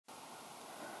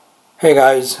Hey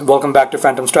guys, welcome back to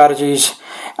Phantom.Strategies.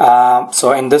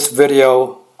 So in this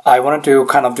video, I wanted to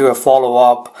kind of do a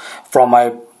follow-up from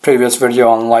my previous video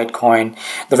on Litecoin.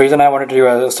 The reason I wanted to do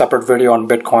a separate video on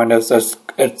Bitcoin is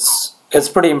it's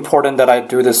pretty important that I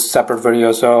do this separate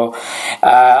video. So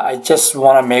I just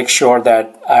want to make sure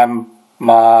that I'm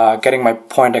getting my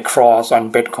point across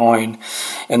on Bitcoin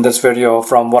in this video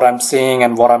from what I'm seeing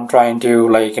and what I'm trying to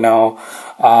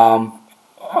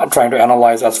trying to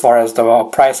analyze as far as the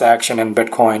price action in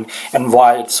Bitcoin and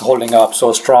why it's holding up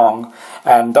so strong,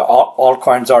 and the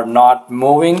altcoins are not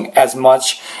moving as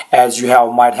much as you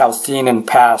might have seen in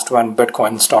past when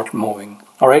Bitcoin started moving.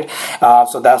 Alright,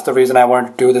 so that's the reason I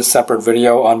wanted to do this separate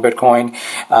video on Bitcoin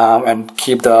and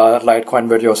keep the Litecoin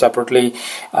video separately.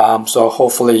 So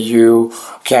hopefully you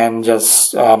can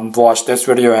just watch this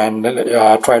video and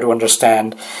try to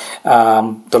understand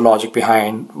the logic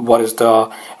behind what is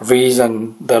the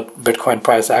reason that Bitcoin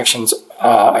price actions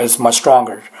is much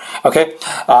stronger. Okay,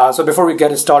 so before we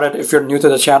get started, if you're new to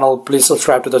the channel, please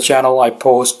subscribe to the channel. I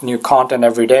post new content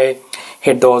every day.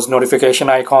 Hit those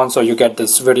notification icons so you get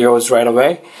these videos right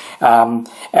away. And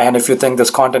if you think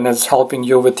this content is helping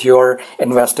you with your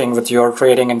investing, with your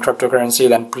trading in cryptocurrency,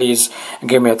 then please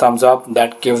give me a thumbs up.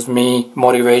 That gives me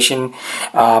motivation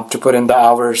to put in the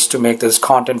hours to make this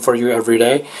content for you every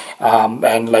day,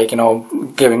 and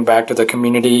giving back to the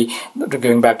community,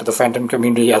 giving back to the Phantom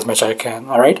community as much as I can.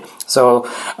 All right, so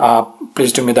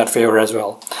please do me that favor as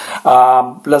well.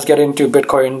 Let's get into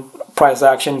Bitcoin price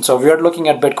action. So we are looking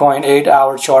at Bitcoin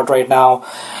 8-hour chart right now.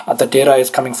 The data is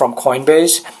coming from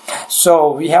Coinbase.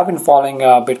 So we have been following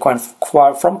Bitcoin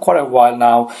from quite a while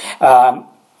now.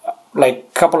 Like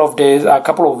a couple of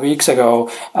weeks ago,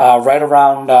 right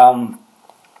around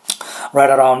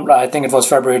I think it was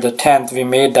February the 10th, we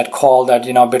made that call that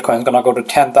Bitcoin is gonna go to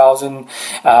 10,000.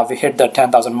 We hit that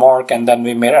 10,000 mark, and then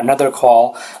we made another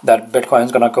call that Bitcoin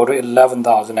is gonna go to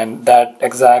 11,000, and that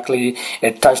exactly,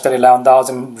 it touched at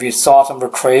 11,000. We saw some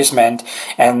retracement,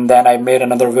 and then I made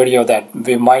another video that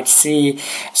we might see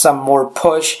some more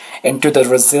push into the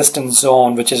resistance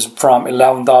zone, which is from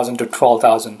 11,000 to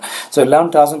 12,000. So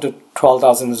 11,000 to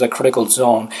 12,000 is a critical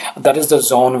zone. That is the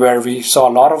zone where we saw a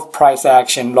lot of price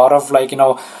action, a lot of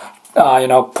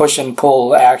push and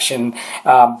pull action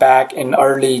back in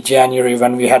early January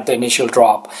when we had the initial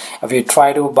drop. We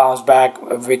tried to bounce back,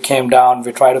 we came down.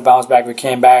 We tried to bounce back, we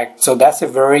came back. So that's a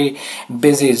very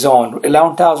busy zone.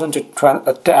 11,000 to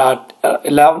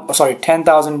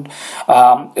 10,000,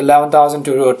 11,000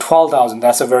 to 12,000.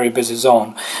 That's a very busy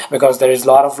zone because there is a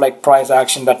lot of price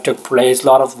action that took place, a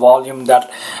lot of volume that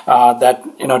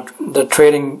the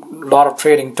trading, a lot of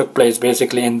trading took place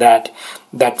basically in that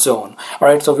zone. All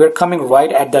right, so we're coming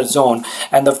right at that zone,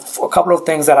 and a couple of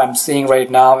things that I'm seeing right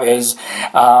now is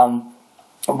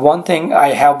one thing I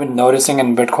have been noticing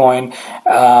in Bitcoin,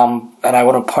 and I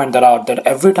want to point that out, that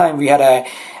every time we had a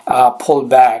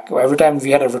pullback, or every time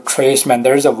we had a retracement,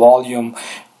 there is a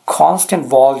constant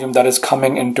volume that is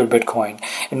coming into Bitcoin,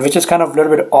 and which is kind of a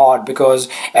little bit odd, because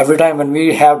every time when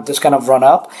we have this kind of run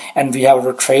up and we have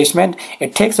a retracement,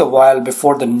 it takes a while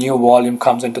before the new volume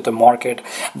comes into the market.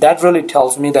 That really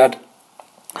tells me that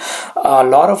a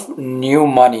lot of new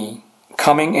money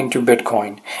coming into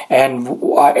Bitcoin, and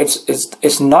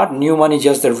it's not new money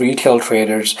just the retail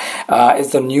traders,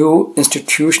 it's the new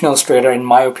institutional trader, in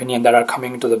my opinion, that are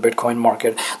coming into the Bitcoin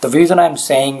market. The reason I'm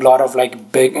saying a lot of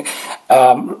big,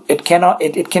 it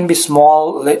can be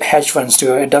small hedge funds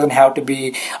too. It doesn't have to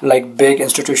be big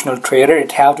institutional trader.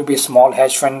 It have to be small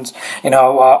hedge funds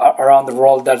around the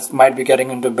world that might be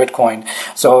getting into Bitcoin.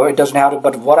 So it doesn't have to,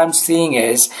 but what I'm seeing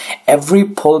is every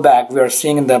pullback we are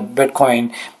seeing in the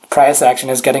Bitcoin price action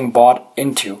is getting bought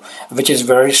into, which is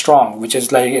very strong, which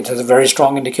is it has a very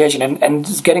strong indication, and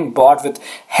it's getting bought with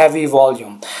heavy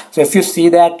volume. So if you see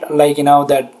that,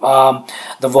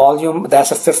 the volume,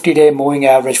 that's a 50-day moving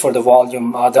average for the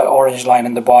volume, the orange line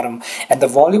in the bottom, and the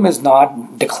volume is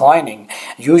not declining.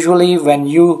 Usually when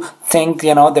you think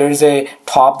there is a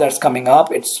top that's coming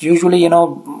up, it's usually you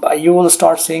will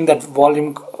start seeing that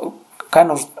volume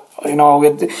kind of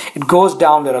it goes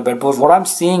down a little bit. But what I'm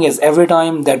seeing is every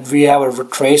time that we have a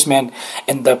retracement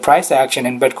in the price action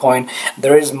in Bitcoin,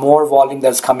 there is more volume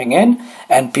that's coming in,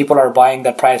 and people are buying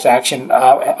that price action.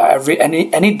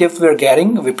 Any dip we're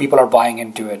getting, people are buying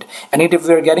into it. Any dip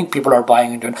we're getting, people are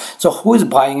buying into it. So who is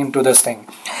buying into this thing?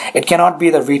 It cannot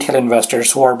be the retail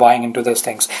investors who are buying into these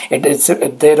things.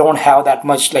 They don't have that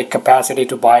much capacity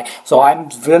to buy. So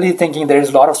I'm really thinking there is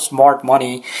a lot of smart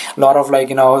money, a lot of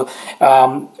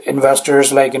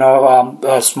investors, like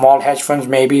small hedge funds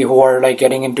maybe, who are like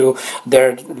getting into,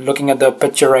 they're looking at the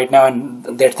picture right now and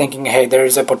they're thinking, hey, there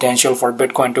is a potential for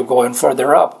Bitcoin to go in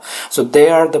further up. So they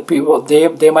are the people,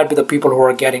 they might be the people who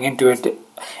are getting into it,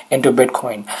 into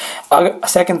Bitcoin. A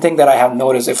second thing that I have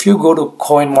noticed, if you go to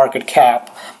CoinMarketCap,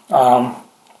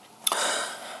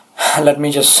 let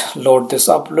me just load this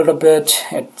up a little bit.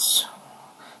 It's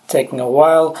taking a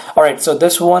while. All right, so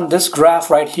this graph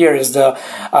right here is the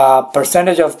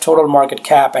percentage of total market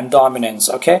cap and dominance.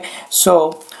 Okay,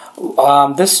 so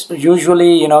this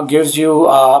usually gives you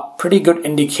a pretty good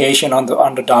indication on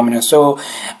the dominance. So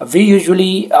we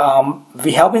usually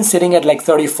we have been sitting at like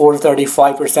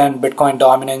 34-35% Bitcoin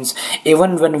dominance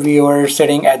even when we were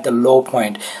sitting at the low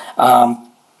point.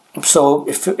 So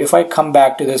if I come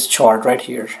back to this chart right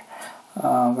here,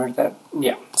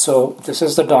 so this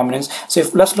is the dominance. So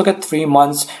let's look at 3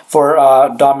 months for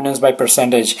dominance by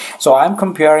percentage. So what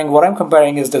I'm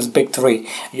comparing is this big three.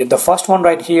 The first one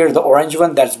right here, the orange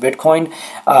one, that's Bitcoin.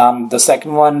 The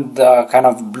second one, the kind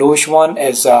of bluish one,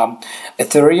 is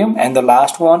Ethereum, and the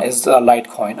last one is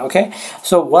Litecoin. Okay,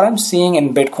 so what I'm seeing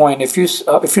in Bitcoin, if you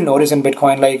notice in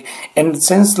Bitcoin, like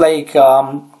since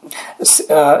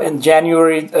in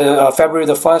January, February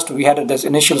the 1st, we had this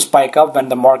initial spike up when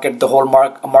the whole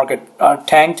market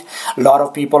tanked. A lot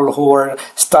of people who were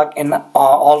stuck in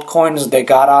altcoins, they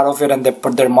got out of it and they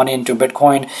put their money into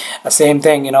Bitcoin. Same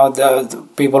thing, the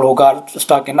people who got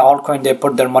stuck in altcoin, they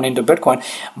put their money into Bitcoin.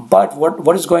 But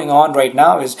what is going on right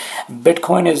now is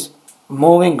Bitcoin is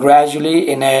moving gradually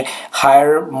in a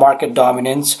higher market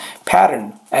dominance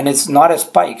pattern, and it's not a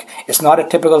spike. It's not a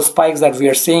typical spike that we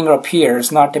are seeing up here.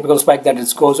 It's not a typical spike that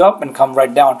it goes up and come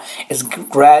right down. It's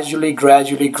gradually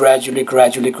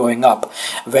going up.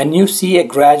 When you see a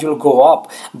gradual go up,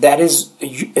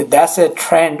 that's a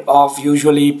trend of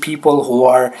usually people who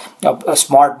are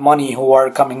smart money, who are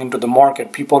coming into the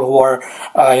market, people who are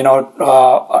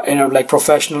like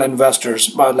professional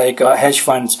investors, like hedge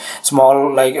funds,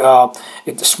 small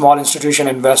institution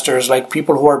investors, like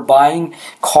people who are buying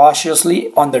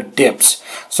cautiously on the dips.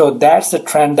 So that's the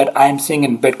trend that I'm seeing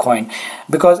in Bitcoin.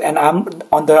 And I'm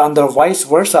on the vice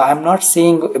versa, I'm not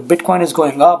seeing Bitcoin is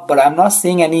going up, but I'm not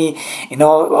seeing any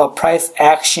price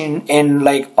action in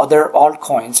like other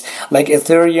altcoins like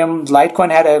Ethereum.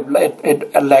 Litecoin had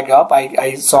a leg up.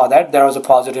 I saw that there was a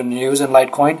positive news in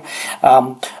Litecoin,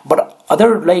 but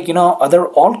other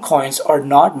altcoins are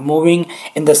not moving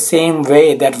in the same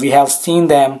way that we have seen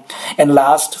them in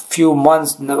last few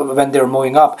months when they're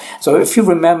moving up. So if you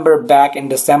remember back in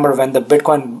December when the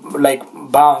Bitcoin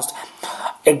bounced,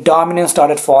 dominance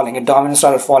started falling.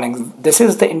 This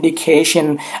is the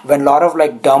indication when a lot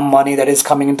of dumb money that is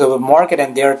coming into the market,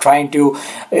 and they are trying to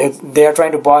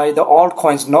buy the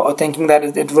altcoins, thinking that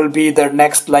it will be their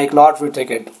next lottery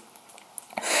ticket.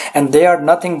 And they are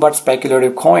nothing but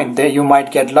speculative coin. You might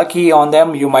get lucky on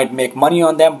them, you might make money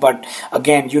on them, but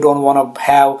again, you don't want to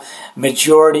have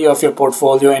majority of your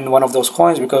portfolio in one of those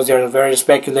coins because they are very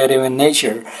speculative in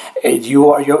nature.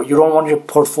 You don't want your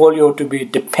portfolio to be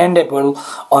dependable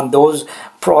on those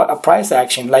price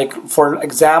action. Like for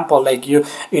example, you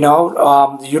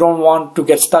don't want to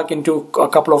get stuck into a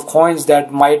couple of coins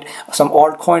that might, some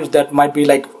altcoins that might be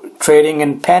trading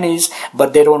in pennies,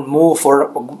 but they don't move for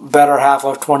better half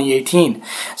of 2018.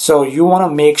 So you want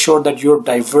to make sure that you're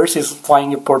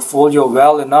diversifying your portfolio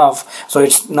well enough so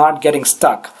it's not getting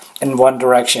stuck in one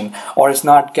direction, or it's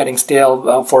not getting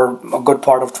stale for a good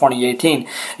part of 2018.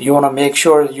 You want to make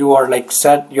sure you are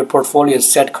your portfolio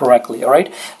is set correctly. All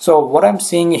right, so what I'm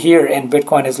seeing here in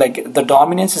Bitcoin is the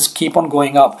dominance is keep on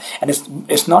going up, and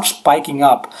it's not spiking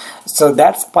up. So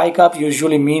that spike up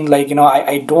usually mean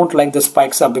I don't like the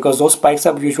spikes up, because those spikes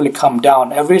up usually come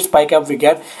down. Every spike up we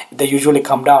get, they usually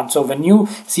come down. So when you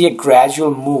see a gradual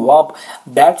move up,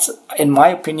 that's, in my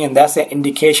opinion, that's an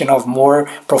indication of more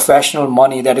professional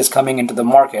money that is coming into the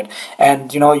market.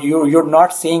 And you're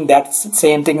not seeing that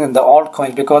same thing in the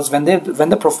altcoins, because when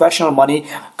the professional money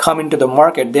come into the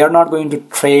market, they're not going to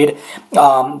trade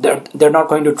they're not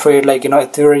going to trade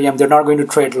Ethereum, they're not going to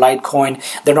trade Litecoin,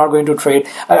 they're not going to trade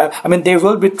they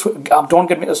will be don't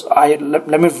get me, let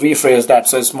me rephrase that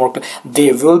so it's more clear.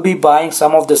 They will be buying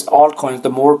some of this altcoins, the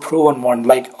more proven one,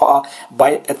 by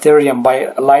Ethereum, by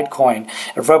Litecoin,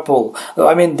 Ripple.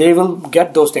 They will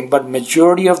get those things, but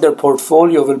majority of their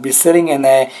portfolio will be sitting in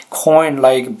a coin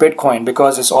like Bitcoin,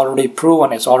 because it's already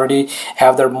proven, it's already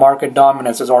have their market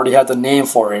dominance, it's already have the name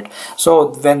for it. So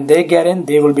when they get in,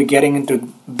 they will be getting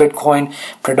into Bitcoin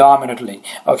predominantly.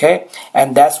 Okay,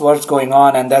 and that's what's going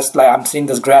on, and that's I'm seeing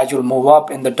this gradual move up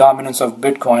in the dominance of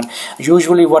Bitcoin.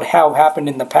 Usually what have happened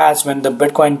in the past, when the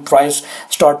Bitcoin price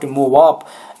start to move up,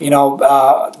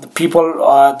 the people,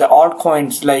 the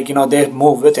altcoins, like, they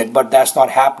move with it, but that's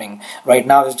not happening right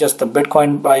now. It's just the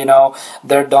Bitcoin,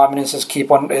 their dominance is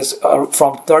from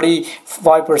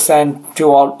 35%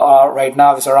 to right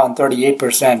now it's around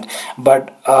 38%,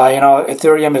 but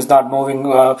Ethereum is not moving.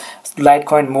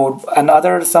 Litecoin moved, and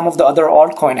some of the other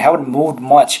altcoin haven't moved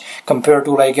much compared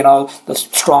to, like, the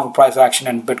strong price action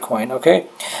in Bitcoin. Okay,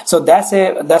 so that's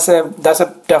a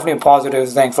definitely a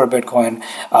positive thing for Bitcoin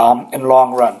in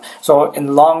long run. So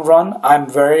in long run, I'm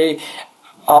very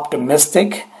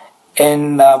optimistic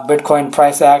in Bitcoin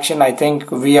price action. I think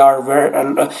we are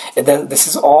this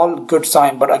is all good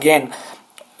sign, but again,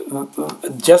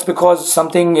 just because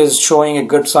something is showing a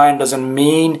good sign doesn't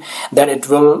mean that it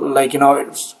will, like, it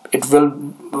will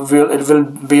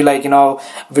be like,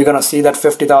 we're gonna see that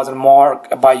 50,000 mark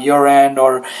by year end,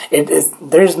 or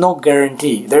there is no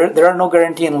guarantee. There are no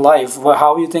guarantee in life.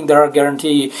 How you think there are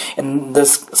guarantee in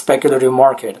this speculative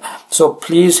market? So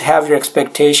please have your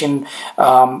expectation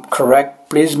correct.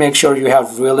 Please make sure you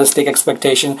have realistic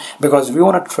expectation, because we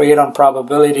want to trade on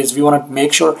probabilities. We want to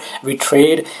make sure we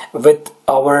trade with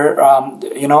our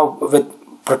with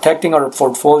protecting our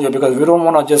portfolio, because we don't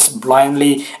want to just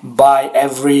blindly buy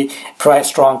every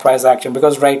strong price action,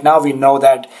 because right now we know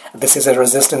that this is a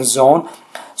resistance zone.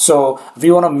 So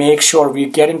we want to make sure we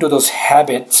get into those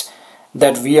habits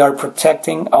that we are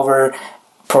protecting our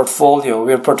portfolio,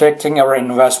 we are protecting our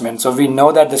investment. So we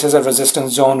know that this is a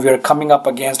resistance zone. We are coming up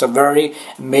against a very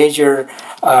major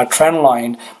trend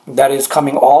line that is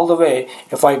coming all the way.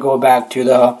 If I go back to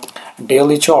the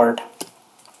daily chart,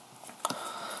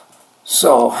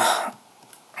 so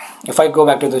if I go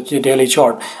back to the daily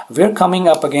chart, we're coming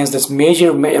up against this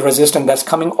major resistance that's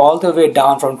coming all the way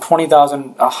down from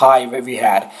 20,000 high where we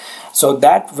had. So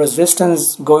that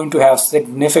resistance going to have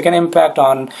significant impact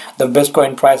on the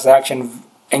Bitcoin price action,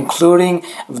 including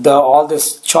all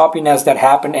this choppiness that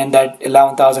happened in that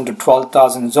 11,000 to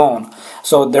 12,000 zone.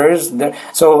 So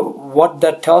so what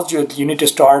that tells you, you need to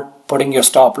start putting your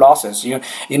stop losses. You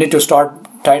need to start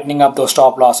tightening up those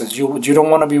stop losses. You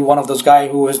don't want to be one of those guys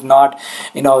who is not,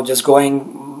 just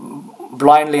going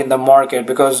blindly in the market,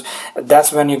 because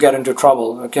that's when you get into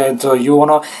trouble. Okay, so you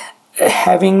want to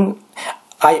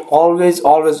I always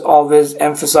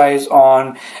emphasize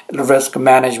on risk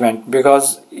management,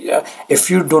 because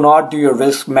if you do not do your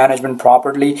risk management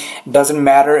properly, it doesn't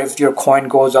matter if your coin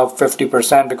goes up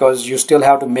 50%, because you still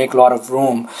have to make a lot of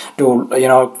room to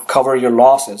cover your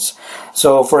losses.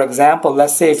 So for example,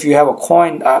 let's say if you have a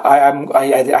coin,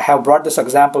 I have brought this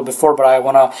example before, but I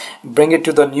want to bring it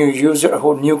to the new viewers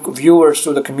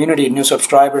to the community, new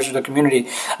subscribers to the community.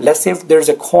 Let's say if there's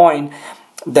a coin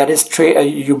that is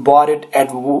you bought it at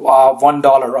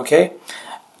 $1, okay?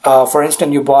 For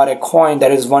instance, you bought a coin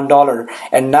that is $1,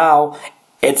 and now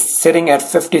it's sitting at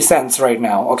 50 cents right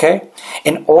now, okay?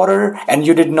 And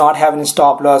you did not have any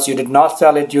stop loss, you did not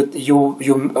sell it, you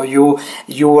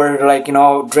were, like,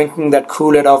 drinking that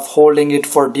Kool-Aid of holding it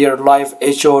for dear life,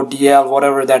 HODL,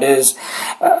 whatever that is.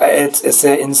 It's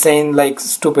an insane, like,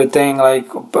 stupid thing, like,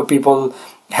 people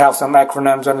have some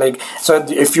acronyms, and like, so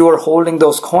if you are holding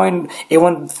those coin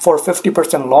even for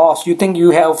 50% loss, you think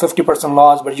you have 50%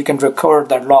 loss, but you can recover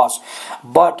that loss.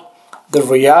 But the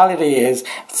reality is,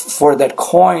 for that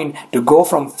coin to go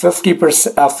from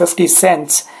 50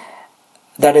 cents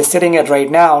that is sitting at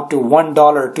right now to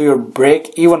 $1 to your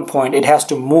break even point, it has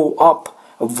to move up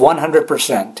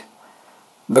 100%.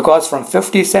 Because from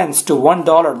 50 cents to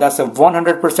 $1, that's a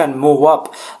 100% move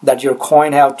up that your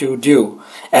coin have to do.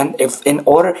 And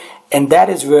that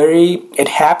is it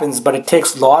happens, but it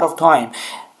takes a lot of time.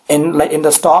 In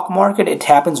the stock market, it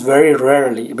happens very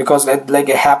rarely, because it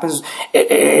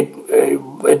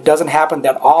doesn't happen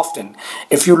that often.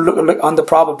 If you look on the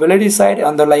probability side,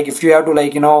 if you have to,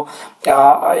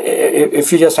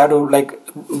 if you just have to,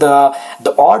 the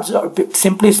odds are,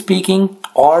 simply speaking,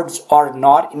 odds are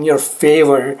not in your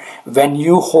favor when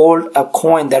you hold a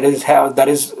coin that is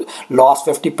lost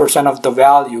 50% of the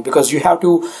value, because you have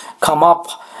to come up.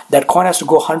 That coin has to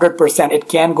go 100%. It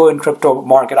can go in crypto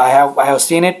market. I have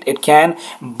seen it. It can,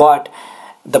 but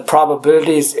the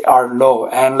probabilities are low,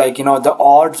 and the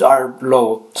odds are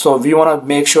low. So we want to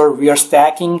make sure we are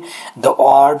stacking. The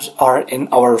odds are in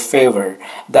our favor.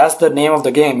 That's the name of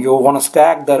the game. You want to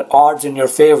stack the odds in your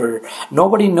favor.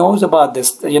 Nobody knows about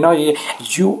this. When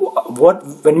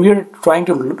we're trying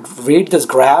to read this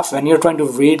graph, when you're trying to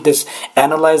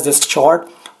analyze this chart,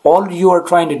 all I'm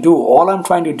trying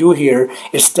to do here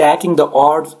is stacking the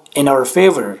odds in our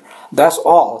favor. That's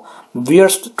all. We are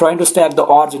trying to stack the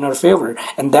odds in our favor,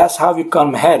 and that's how we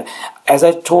come ahead. As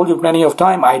I told you plenty of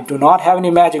time, I do not have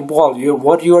any magic ball.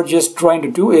 What you are just trying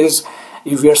to do is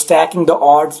we are stacking the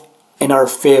odds in our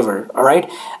favor, all right?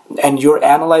 And you're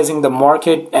analyzing the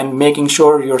market and making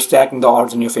sure you're stacking the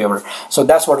odds in your favor. So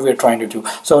that's what we're trying to do.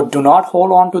 So do not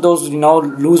hold on to those, you know,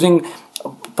 losing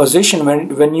position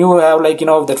when you have, like, you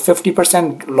know, that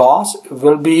 50% loss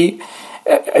will be,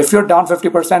 if you're down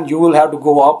 50%, you will have to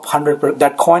go up 100%.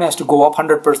 That coin has to go up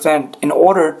 100% in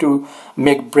order to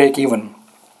make break even.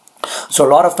 So a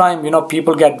lot of time, you know,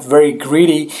 people get very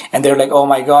greedy and they're like, oh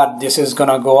my God, this is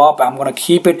gonna go up, I'm gonna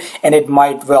keep it, and it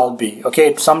might well be,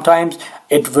 okay? Sometimes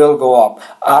it will go up.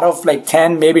 Out of like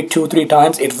 10, maybe 2-3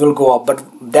 times it will go up, but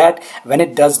that when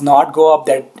it does not go up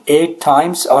that 8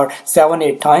 times or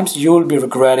 7-8 times, you will be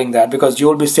regretting that, because you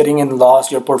will be sitting in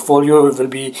loss. Your portfolio will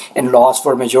be in loss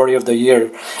for majority of the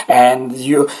year, and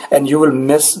you will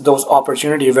miss those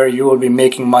opportunities where you will be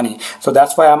making money. So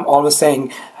that's why I'm always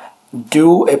saying,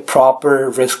 do a proper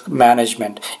risk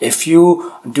management. If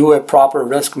you do a proper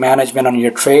risk management on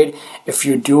your trade, if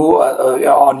you do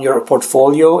on your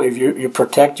portfolio, if you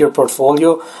protect your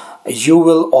portfolio, you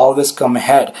will always come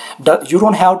ahead. You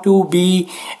don't have to be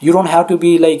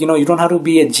like, you know, you don't have to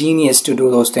be a genius to do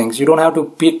those things. You don't have to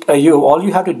pick all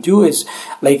you have to do is,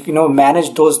 like, you know,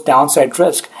 manage those downside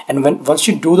risk. And once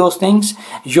you do those things,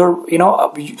 you're, you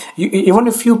know, even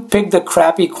if you pick the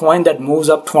crappy coin that moves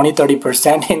up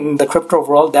 20-30% in the crypto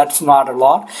world, that's not a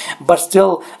lot, but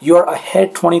still you're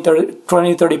ahead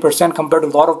 20-30% compared to a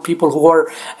lot of people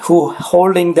who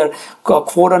holding their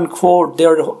quote unquote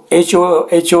their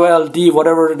HOLD,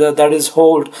 whatever that is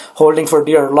holding for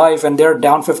dear life, and they're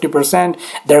down 50%.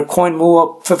 Their coin move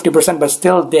up 50%, but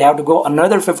still they have to go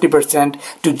another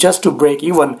 50% to break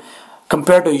even.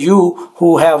 Compared to you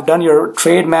who have done your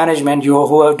trade management,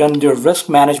 who have done your risk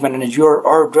management, and you're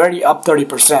already up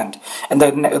 30%. And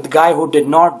the guy who did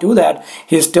not do that,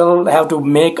 he still have to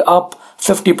make up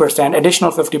 50%,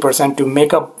 additional 50% to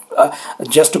make up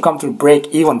just to come to break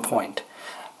even point.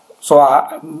 So,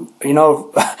 you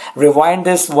know, rewind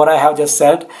this, what I have just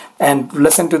said, and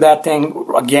listen to that thing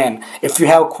again. If you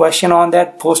have a question on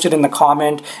that, post it in the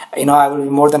comment. You know, I will be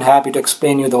more than happy to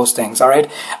explain you those things, all right?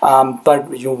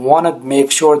 But you want to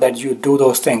make sure that you do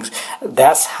those things.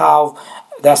 That's how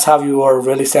you are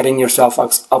really setting yourself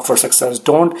up for success.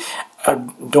 Don't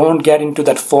get into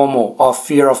that FOMO, of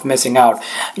fear of missing out.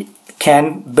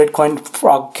 Can Bitcoin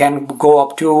can go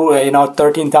up to, you know,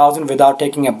 13,000 without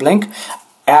taking a blink?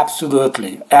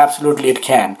 Absolutely it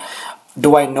can.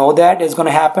 Do I know that is going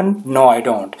to happen? No, I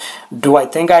don't. Do I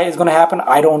think it's going to happen?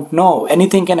 I don't know.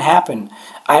 Anything can happen.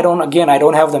 I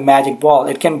don't have the magic ball.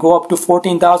 It can go up to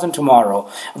 14,000 tomorrow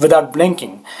without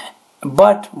blinking.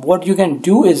 But what you can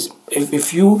do is,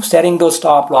 if you setting those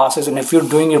stop losses, and if you're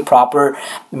doing your proper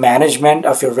management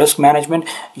of your risk management,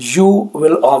 you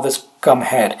will always come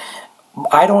ahead.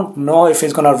 I don't know if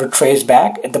it's going to retrace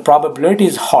back. The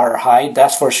probabilities are high,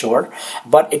 that's for sure.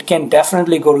 But it can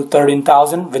definitely go to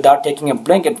 13,000 without taking a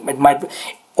blink. It might,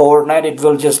 overnight, it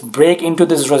will just break into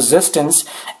this resistance,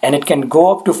 and it can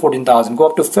go up to 14,000, go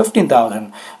up to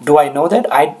 15,000. Do I know that?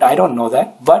 I don't know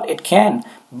that, but it can.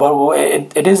 But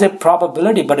it is a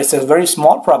probability, but it's a very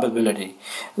small probability.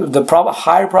 The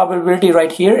higher probability right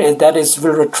here is that it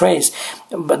will retrace.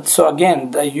 But so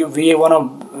again, we want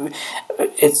to.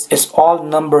 It's all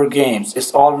number games.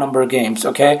 It's all number games.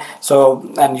 Okay.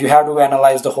 So, and you have to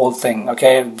analyze the whole thing.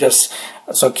 Okay. Just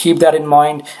so keep that in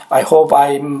mind. I hope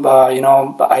I'm.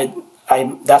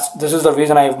 This is the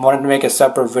reason I wanted to make a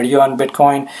separate video on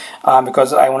Bitcoin,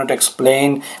 because I wanted to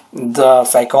explain the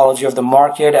psychology of the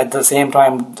market. At the same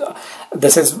time,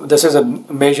 this is a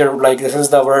major, like, this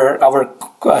is our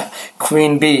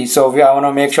queen bee. So I want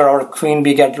to make sure our queen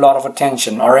bee get a lot of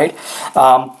attention. All right.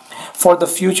 For the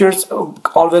futures,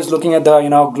 always looking at the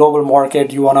global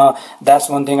market. That's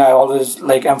one thing I always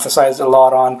like emphasize a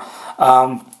lot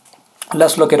on.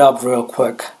 Let's look it up real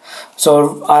quick.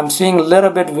 So I'm seeing a little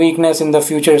bit weakness in the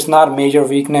future. It's not major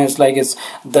weakness, like it's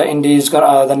the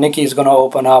the Nikkei is gonna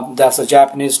open up. That's the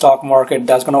Japanese stock market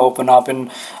that's gonna open up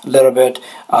in a little bit.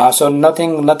 So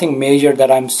nothing major that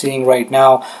I'm seeing right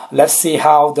now. Let's see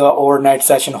how the overnight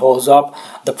session holds up.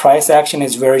 The price action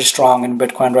is very strong in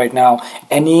Bitcoin right now.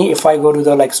 If I go to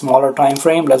the smaller time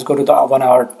frame, let's go to the 1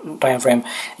 hour time frame.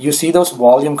 You see those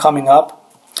volume coming up.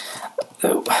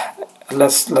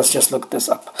 Let's just look this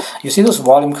up. You see this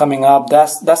volume coming up.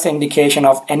 That's the indication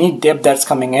of any dip that's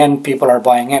coming in, people are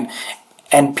buying in.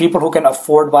 and people who can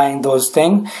afford buying those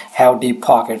things have deep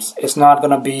pockets. It's not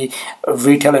going to be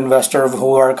retail investors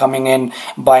who are coming in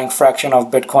buying fraction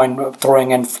of Bitcoin,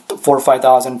 throwing in 4,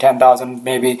 5,000, 10,000,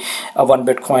 maybe one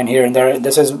Bitcoin here and there.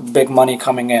 This is big money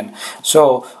coming in.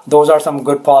 So those are some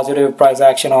good positive price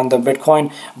action on the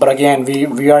Bitcoin. But again,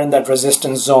 we are in that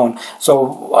resistance zone.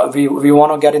 So we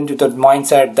want to get into the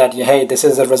mindset that, hey, this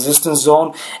is a resistance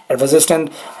zone, a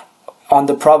resistant on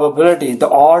the probability. The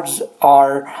odds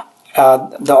are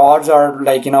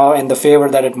like, you know, in the favor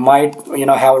that it might, you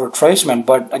know, have a retracement.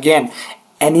 But again,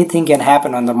 anything can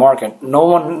happen on the market. No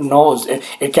one knows.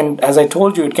 It can, as I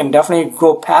told you, it can definitely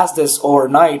go past this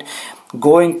overnight,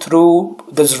 going through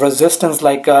this resistance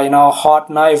like you know, a hot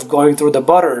knife going through the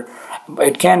butter.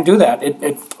 It can do that.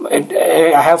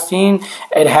 I have seen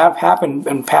it have happened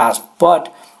in past.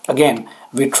 But again,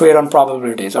 we trade on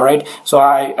probabilities. All right, so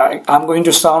I'm going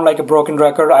to sound like a broken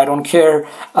record. I don't care,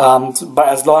 but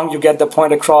as long as you get the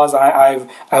point across, I'm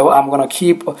gonna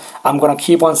keep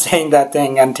on saying that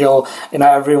thing until, you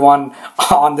know, everyone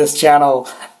on this channel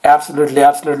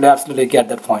absolutely get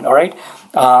that point. All right,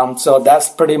 so that's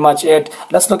pretty much it.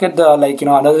 Let's look at the, like, you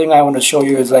know, another thing I want to show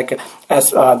you is like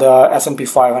the S&P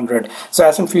 500. So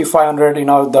S&P 500, you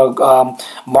know, the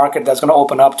market that's going to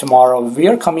open up tomorrow. We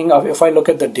are coming up. If I look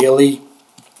at the daily.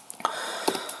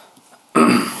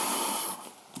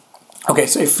 Okay,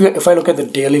 so if I look at the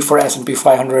daily for S&P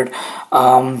 500,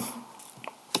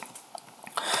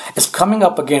 it's coming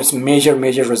up against major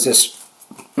resistance,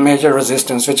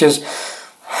 which is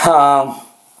going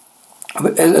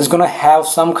to have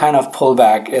some kind of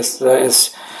pullback. It's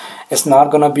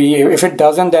not going to be, if it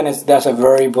doesn't, then that's a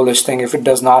very bullish thing. If it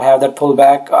does not have that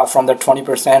pullback from the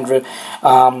 20%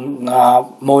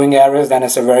 moving average, then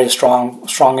it's a very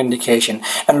strong indication.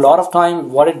 And a lot of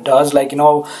time what it does, like, you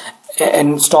know,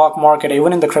 in stock market,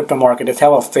 even in the crypto market, it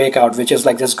have a fake out, which is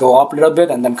like just go up a little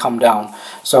bit and then come down.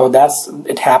 So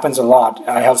it happens a lot.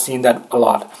 I have seen that a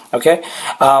lot. Okay,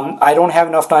 I don't have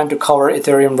enough time to cover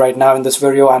Ethereum right now in this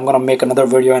video. I'm going to make another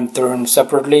video on Ethereum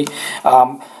separately.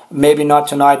 Maybe not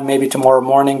tonight, maybe tomorrow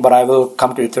morning, but I will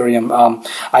come to Ethereum.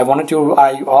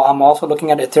 I'm also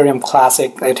looking at Ethereum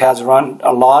Classic. It has run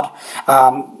a lot,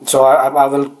 so I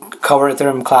will cover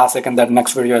Ethereum Classic in that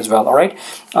next video as well. All right,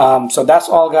 so that's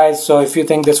all, guys. So if you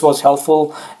think this was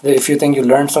helpful, if you think you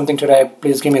learned something today,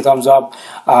 please give me a thumbs up.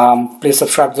 Please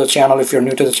subscribe to the channel if you're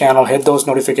new to the channel. Hit those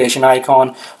notification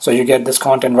icon so you get this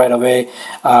content right away.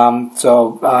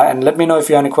 And let me know if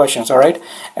you have any questions. All right,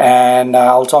 and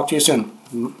I'll talk to you soon.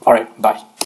 All right, bye.